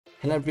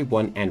Hello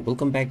everyone and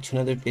welcome back to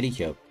another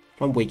video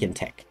from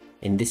Wake&Tech.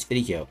 In this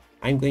video,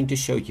 I'm going to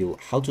show you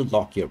how to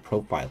lock your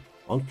profile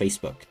on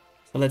Facebook.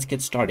 So let's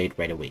get started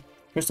right away.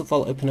 First of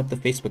all, open up the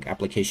Facebook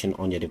application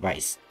on your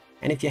device.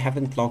 And if you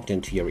haven't logged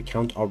into your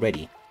account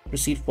already,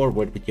 proceed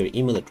forward with your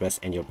email address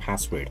and your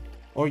password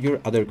or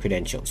your other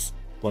credentials.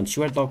 Once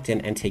you are logged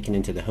in and taken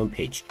into the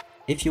homepage,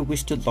 if you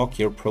wish to lock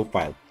your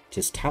profile,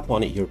 just tap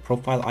on your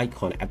profile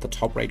icon at the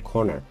top right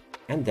corner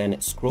and then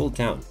scroll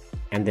down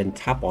and then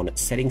tap on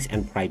Settings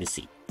and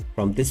Privacy.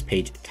 From this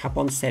page, tap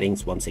on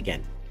Settings once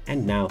again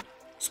and now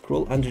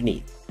scroll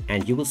underneath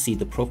and you will see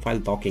the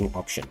profile locking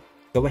option.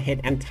 Go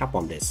ahead and tap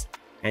on this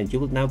and you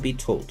will now be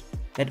told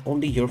that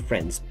only your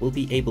friends will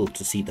be able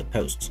to see the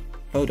posts,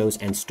 photos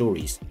and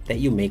stories that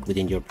you make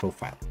within your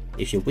profile.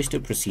 If you wish to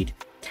proceed,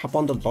 tap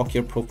on the Lock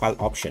Your Profile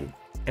option,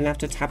 and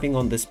after tapping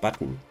on this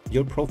button,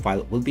 your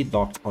profile will be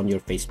locked on your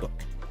Facebook,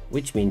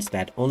 which means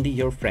that only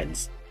your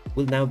friends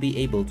will now be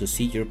able to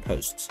see your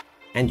posts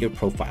and your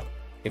profile.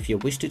 If you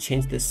wish to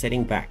change this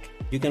setting back,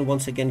 you can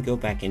once again go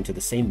back into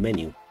the same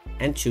menu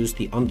and choose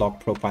the Unlock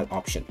Profile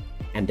option.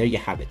 And there you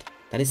have it.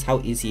 That is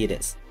how easy it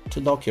is to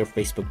lock your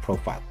Facebook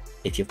profile.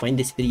 If you find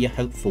this video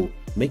helpful,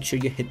 make sure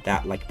you hit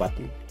that like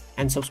button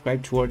and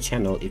subscribe to our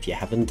channel if you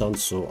haven't done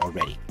so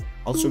already.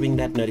 Also ring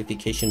that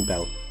notification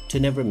bell to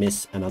never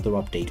miss another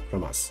update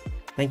from us.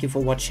 Thank you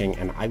for watching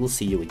and I will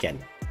see you again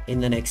in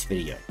the next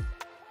video.